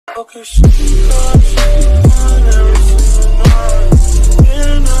So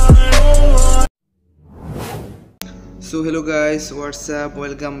hello guys, WhatsApp,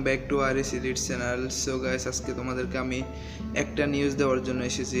 welcome back to Editz channel. So guys, আজকে তোমাদেরকে আমি একটা নিউজ দেওয়ার জন্য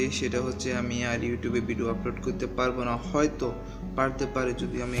এসেছি। সেটা হচ্ছে আমি আর ইউটিউবে ভিডিও আপলোড করতে পারবো না, হয়তো পারতে পারে।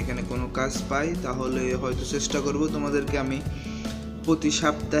 যদি আমি এখানে কোনো কাজ পাই তাহলে হয়তো চেষ্টা করব তোমাদেরকে আমি প্রতি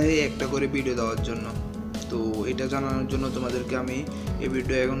সপ্তাহে একটা করে ভিডিও দেওয়ার জন্য। তো এটা জানানোর জন্য তোমাদেরকে আমি এই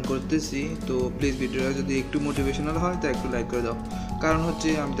ভিডিও এখন করতেছি। তো প্লিজ ভিডিওটা যদি একটু মোটিভেশনাল হয় তো একটু লাইক করে দাও। কারণ হচ্ছে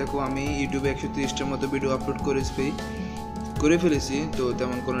আমি ইউটিউবে 130টার মতো ভিডিও আপলোড করে ফেলেছি, তো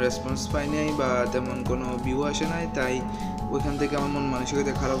তেমন কোনো রেসপন্স পাই নাই বা তেমন কোনো ভিউ আসে নাই। তাই ওইখান থেকে আমার মন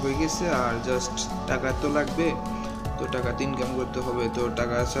মানসিকতা খারাপ হয়ে গেছে। আর জাস্ট টাকা তো লাগবে, তো টাকা তো ইনকাম করতে হবে, তো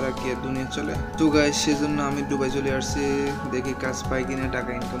টাকা ছাড়া কি আর দুনিয়া চলে? তো গাইস, সেজন্য আমি দুবাই চলে আসছি, দেখি কাজ পাই কিনা, টাকা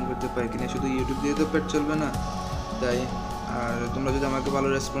ইনকাম করতে পাই কিনা। শুধু ইউটিউব দিয়ে তো পেট চলবে না। তাই আর তোমরা যদি আমাকে ভালো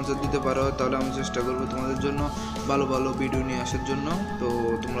রেসপন্স দিতে পারো তাহলে আমি চেষ্টা করবো তোমাদের জন্য ভালো ভালো ভিডিও নিয়ে আসার জন্য। তো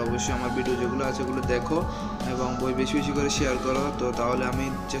তোমরা অবশ্যই আমার ভিডিও যেগুলো আছে ওগুলো দেখো এবং বই বেশি বেশি করে শেয়ার করো। তো তাহলে আমি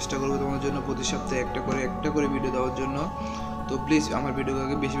চেষ্টা করবো তোমাদের জন্য প্রতি সপ্তাহে একটা করে ভিডিও দেওয়ার জন্য। তো প্লিজ আমার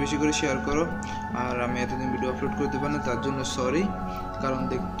ভিডিওকে বেশি বেশি করে শেয়ার করো। আর আমি এতদিন ভিডিও আপলোড করতে পারি না, তার জন্য সরি। কারণ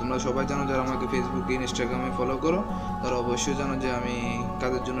তোমরা সবাই জানো, যারা আমাকে ফেসবুকে ইনস্টাগ্রামে ফলো করো তারা অবশ্যই জানো যে আমি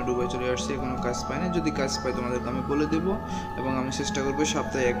কাজের জন্য দুবাই চলে আসছি, কোনো কাজ পাই না। যদি কাজ পাই তোমাদেরকে আমি বলে দেবো এবং আমি চেষ্টা করবো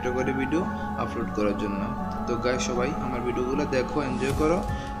সপ্তাহে একটা করে ভিডিও আপলোড করার জন্য। তো গাইস, সবাই আমার ভিডিওগুলো দেখো, এনজয় করো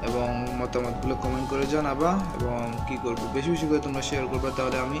এবং মতামতগুলো কমেন্ট করে জানাবা। এবং কী করবো, বেশি বেশি করে তোমরা শেয়ার করবা,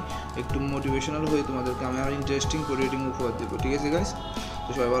 তাহলে আমি একটু মোটিভেশনাল হয়ে তোমাদেরকে আমি আর ইন্টারেস্টিং ফুড রিডিং উপহার দেবো। ঠিক আছে গাইস? তো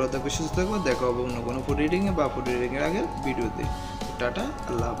সবাই ভালো থাকবে, সুস্থ থাকবে। দেখা হবে অন্য কোনো ফুড রিডিংয়ে বা ফুড রিডিংয়ের আগের ভিডিওতে। টাটা,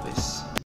 আল্লাহ হাফেজ।